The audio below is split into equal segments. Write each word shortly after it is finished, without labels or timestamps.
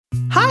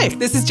Hi,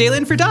 this is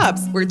Jalen for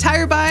Dobbs, where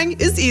tire buying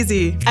is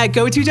easy. At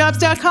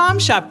GoToDobbs.com,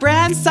 shop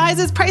brands,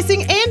 sizes,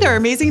 pricing, and our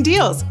amazing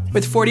deals.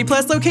 With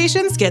 40-plus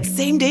locations, get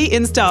same-day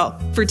install.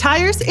 For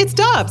tires, it's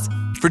Dobbs.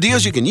 For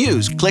deals you can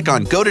use, click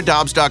on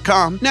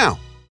GoToDobbs.com now.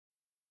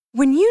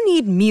 When you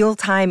need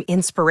mealtime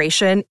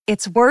inspiration,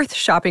 it's worth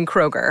shopping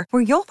Kroger,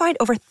 where you'll find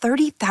over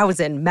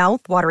 30,000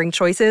 mouth-watering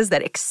choices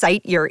that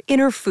excite your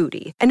inner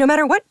foodie. And no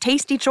matter what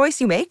tasty choice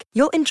you make,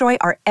 you'll enjoy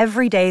our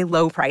everyday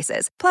low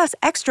prices, plus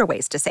extra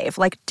ways to save,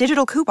 like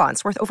digital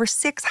coupons worth over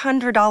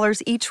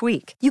 $600 each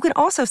week. You can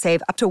also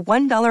save up to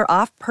 $1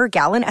 off per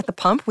gallon at the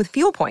pump with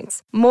fuel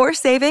points. More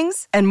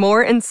savings and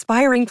more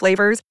inspiring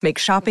flavors make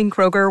shopping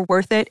Kroger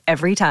worth it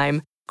every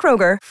time.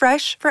 Kroger,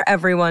 fresh for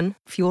everyone.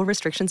 Fuel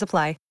restrictions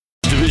apply.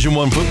 Division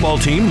I football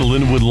team, the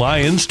Lindenwood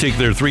Lions, take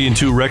their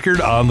 3-2 record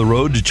on the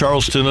road to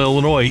Charleston,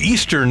 Illinois.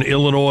 Eastern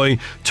Illinois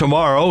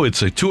tomorrow.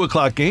 It's a 2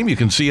 o'clock game. You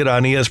can see it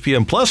on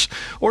ESPN Plus,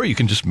 or you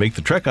can just make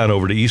the trek on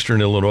over to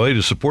Eastern Illinois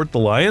to support the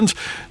Lions.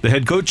 The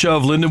head coach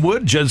of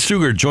Lindenwood, Jed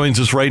Stugart, joins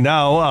us right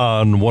now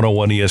on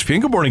 101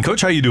 ESPN. Good morning,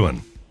 Coach. How you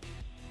doing?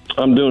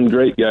 I'm doing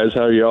great, guys.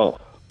 How are y'all?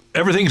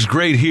 Everything's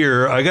great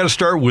here. I got to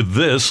start with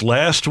this.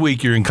 Last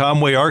week, you're in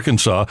Conway,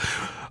 Arkansas.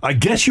 I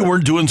guess you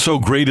weren't doing so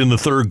great in the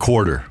third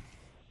quarter.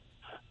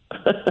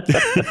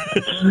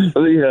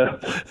 Yeah.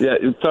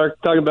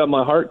 Talking about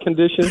my heart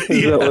condition. Is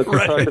that what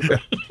we're talking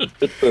about?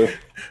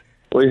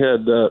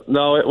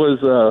 It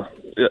was.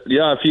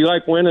 If you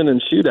like winning in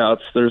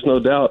shootouts, there's no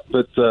doubt.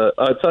 But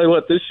I tell you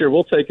what, this year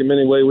we'll take them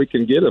any way we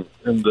can get them.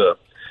 And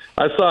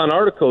I saw an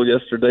article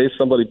yesterday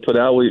somebody put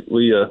out. It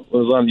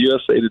was on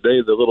USA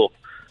Today. The little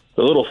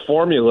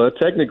formula.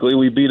 Technically,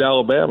 we beat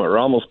Alabama, or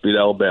almost beat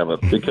Alabama,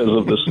 because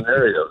of the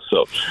scenario.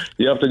 So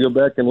you have to go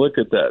back and look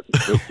at that.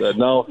 But,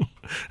 no,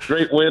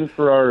 great win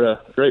for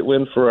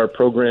our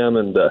program,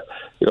 and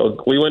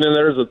we went in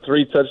there as a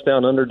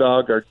 3-touchdown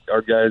underdog.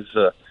 Our guys,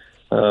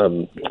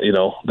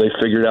 they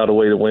figured out a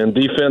way to win.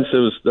 Defense, it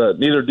was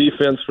neither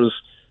defense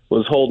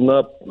was holding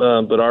up,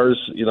 but ours,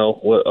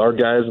 our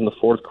guys in the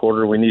fourth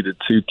quarter, we needed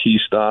 2 key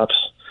stops.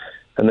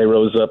 And they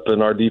rose up,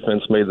 and our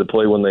defense made the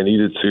play when they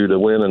needed to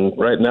win. And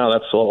right now,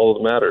 that's all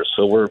that matters.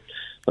 So we're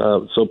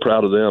so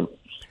proud of them.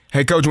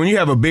 Hey, Coach, when you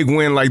have a big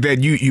win like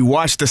that, you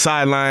watch the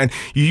sideline.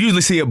 You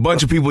usually see a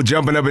bunch of people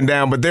jumping up and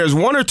down, but there's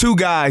 1 or 2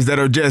 guys that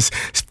are just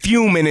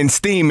fuming and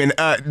steaming.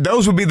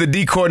 Those would be the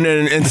D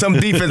coordinator and some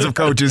defensive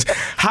coaches.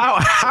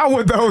 How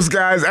were those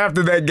guys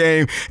after that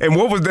game, and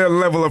what was their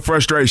level of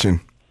frustration?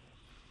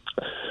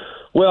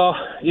 Well,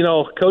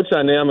 Coach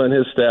Inama and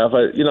his staff,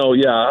 I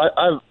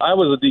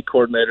was a D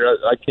coordinator.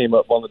 I came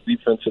up on the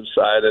defensive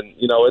side, and,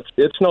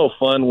 it's no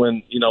fun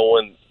when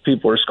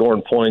people are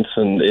scoring points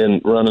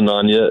and running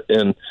on you.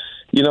 And,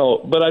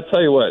 but I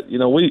tell you what,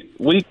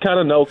 we kind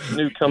of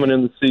knew coming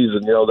in the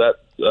season,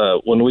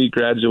 that when we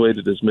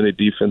graduated as many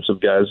defensive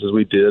guys as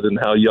we did and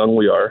how young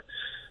we are.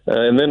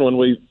 And then when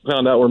we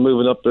found out we're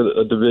moving up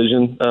a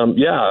division,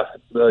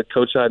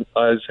 Coach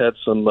I's had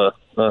some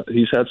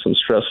he's had some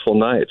stressful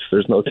nights.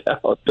 There's no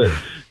doubt. But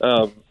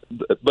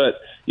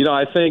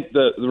I think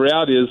the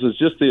reality is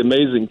just the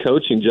amazing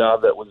coaching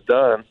job that was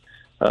done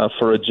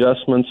for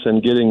adjustments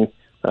and getting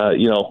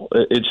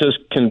it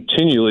just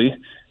continually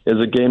is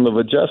a game of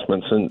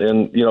adjustments. And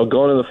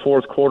going in the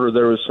fourth quarter,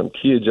 there was some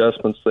key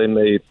adjustments they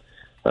made.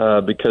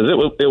 Because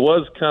it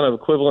was kind of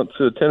equivalent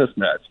to a tennis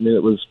match. I mean,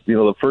 it was,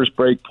 the first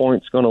break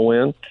point's going to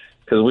win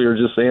because we were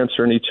just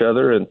answering each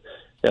other. And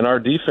our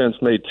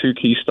defense made 2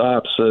 key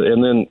stops.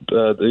 And then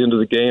at the end of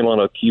the game on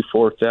a key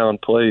fourth down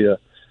play,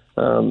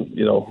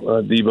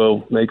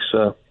 Debo makes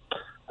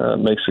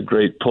a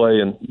great play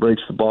and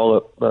breaks the ball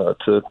up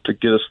to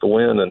get us the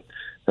win.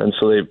 And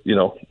so they,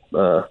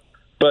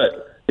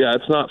 but yeah,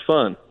 it's not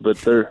fun, but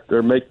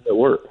they're making it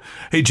work.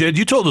 Hey, Jed,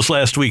 you told us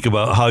last week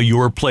about how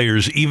your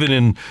players, even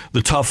in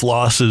the tough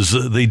losses,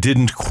 they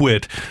didn't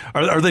quit.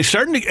 Are they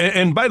starting to?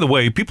 And by the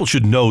way, people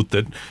should note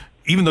that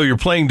even though you're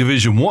playing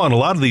Division I, a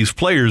lot of these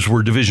players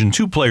were Division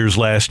II players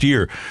last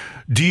year.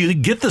 Do you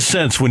get the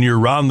sense when you're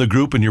around the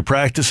group and you're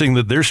practicing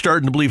that they're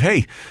starting to believe,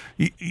 hey,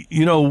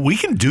 we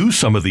can do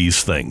some of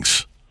these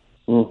things?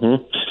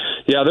 Mm-hmm.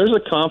 Yeah, there's a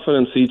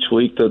confidence each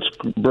week that's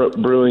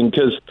brewing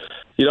because,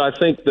 I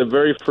think the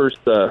very first,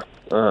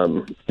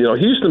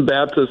 Houston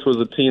Baptist was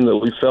a team that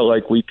we felt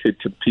like we could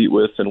compete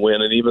with and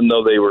win. And even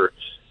though they were,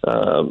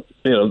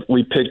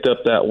 we picked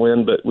up that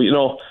win. But,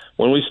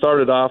 when we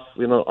started off,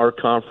 our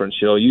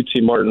conference,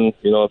 UT Martin,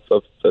 a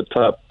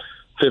top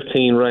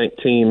 15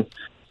 ranked team,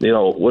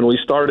 when we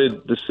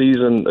started the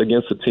season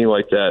against a team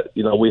like that,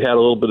 we had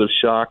a little bit of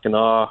shock and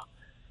awe.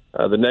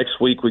 The next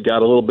week we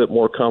got a little bit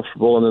more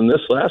comfortable. And then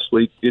this last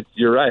week,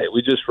 you're right.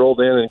 We just rolled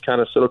in and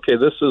kind of said, okay,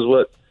 this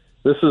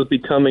is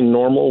becoming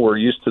normal. We're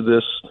used to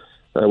this.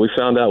 We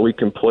found out we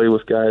can play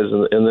with guys,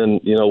 and then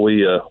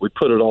we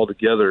put it all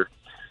together.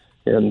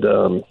 And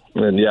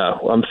yeah,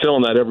 I'm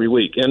feeling that every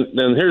week. And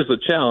then here's the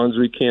challenge: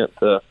 we can't.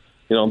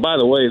 And by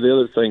the way, the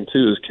other thing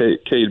too is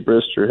Cade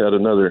Brister had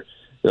another.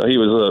 He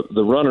was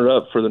the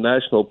runner-up for the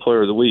National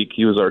Player of the Week.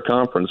 He was our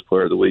Conference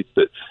Player of the Week.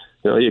 But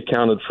he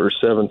accounted for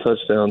 7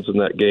 touchdowns in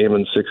that game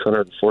and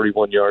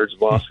 641 yards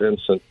of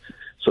offense. And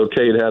so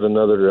Cade had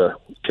another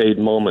Cade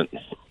moment.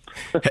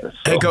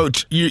 Hey,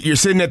 Coach, you're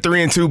sitting at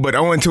 3-2, but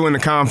 0-2 in the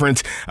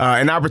conference.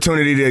 An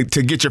opportunity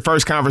to get your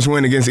first conference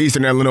win against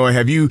Eastern Illinois.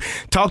 Have you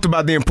talked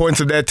about the importance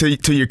of that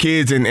to your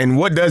kids, and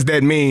what does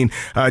that mean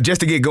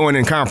just to get going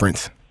in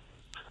conference?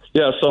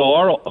 Yeah, so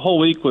our whole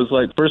week was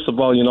like, first of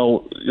all, it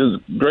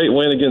was a great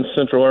win against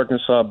Central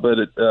Arkansas, but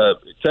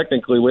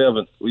technically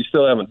we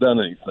still haven't done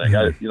anything.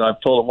 I've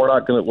told them we're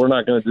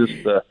not going to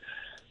just.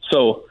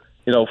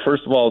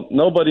 First of all,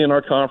 nobody in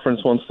our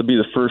conference wants to be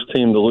the first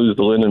team to lose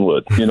to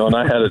Lindenwood. And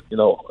I had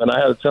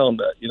to tell them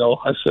that.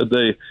 I said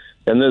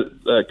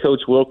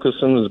Coach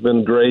Wilkeson has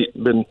been great,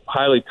 been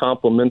highly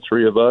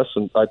complimentary of us,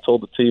 and I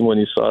told the team when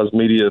he saw his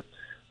media,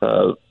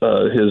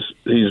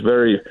 he's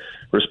very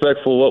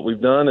respectful of what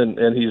we've done, and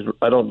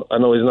I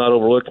know he's not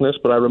overlooking this,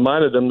 but I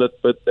reminded him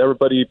but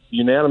everybody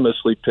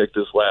unanimously picked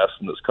us last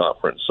in this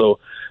conference. So,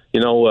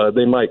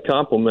 they might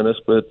compliment us,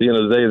 but at the end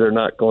of the day, they're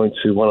not going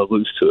to want to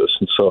lose to us.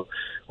 And so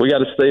we got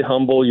to stay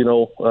humble, and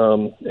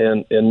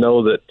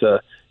know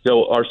that,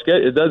 our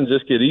schedule, it doesn't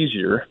just get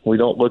easier. We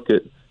don't look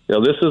at,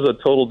 this is a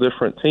total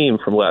different team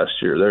from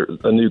last year. They're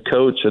a new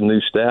coach, a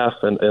new staff,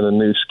 and a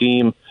new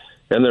scheme,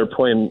 and they're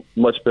playing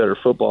much better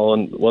football,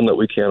 and one that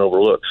we can't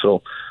overlook.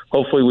 So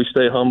hopefully we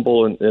stay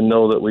humble and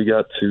know that we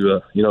got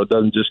to, it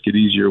doesn't just get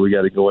easier. We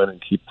got to go in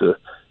and keep the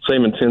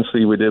same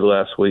intensity we did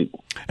last week.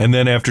 And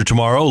then after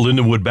tomorrow,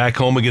 Lindenwood back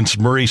home against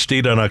Murray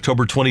State on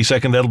October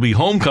 22nd. That'll be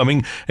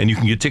homecoming, and you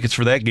can get tickets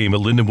for that game at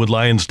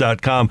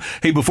lindenwoodlions.com.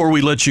 Hey, before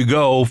we let you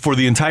go, for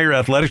the entire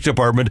athletic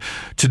department,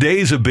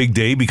 today's a big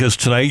day because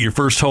tonight your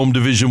first home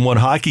Division I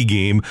hockey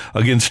game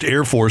against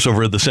Air Force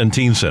over at the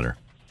Centene Center.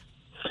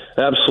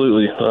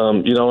 Absolutely.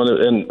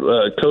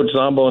 Coach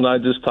Zombo and I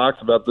just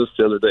talked about this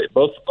the other day.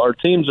 Both our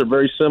teams are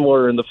very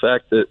similar in the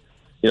fact that,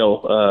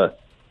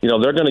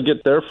 they're going to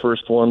get their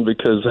first one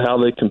because how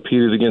they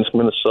competed against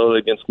Minnesota,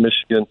 against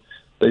Michigan.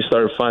 They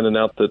started finding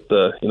out that,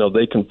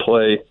 they can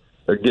play.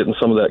 They're getting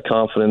some of that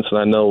confidence, and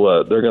I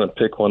know they're going to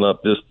pick one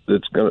up.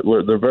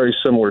 They're very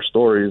similar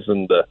stories,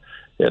 and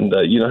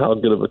you know how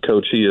good of a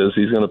coach he is.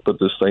 He's going to put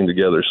this thing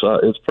together. So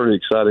it's pretty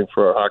exciting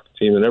for our hockey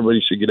team, and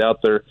everybody should get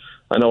out there.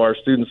 I know our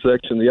student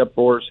section, the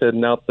Uproar's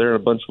heading out there,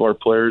 and a bunch of our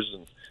players,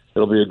 and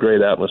it'll be a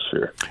great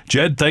atmosphere.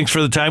 Jed, thanks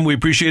for the time. We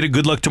appreciate it.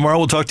 Good luck tomorrow.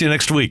 We'll talk to you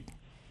next week.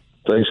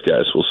 Thanks,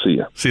 guys. We'll see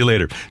you. See you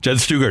later. Jed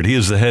Stugart, he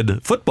is the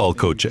head football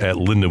coach at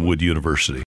Lindenwood University.